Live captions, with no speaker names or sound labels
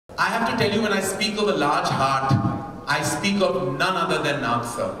have to tell you, when I speak of a large heart, I speak of none other than Nag,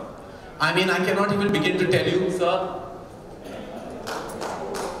 sir. I mean, I cannot even begin to tell you, sir.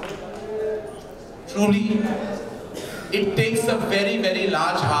 Truly, it takes a very, very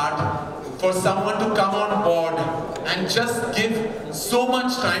large heart for someone to come on board and just give so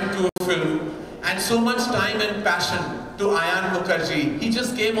much time to a film and so much time and passion to Ayan Mukherjee. He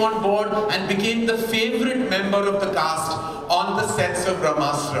just came on board and became the favorite member of the cast on the sets of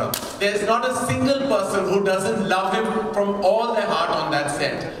Brahmastra. There's not a single person who doesn't love him from all their heart on that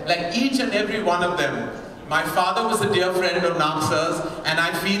set. Like each and every one of them. My father was a dear friend of Nag sir's, and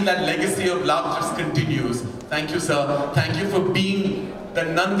I feel that legacy of love just continues. Thank you, sir. Thank you for being the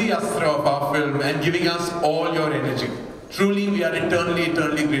Nandi Astra of our film and giving us all your energy. Truly, we are eternally,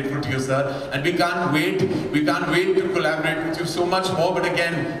 eternally grateful to you, sir. And we can't wait to collaborate with you so much more, but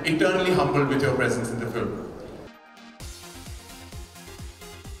again, eternally humbled with your presence in the film.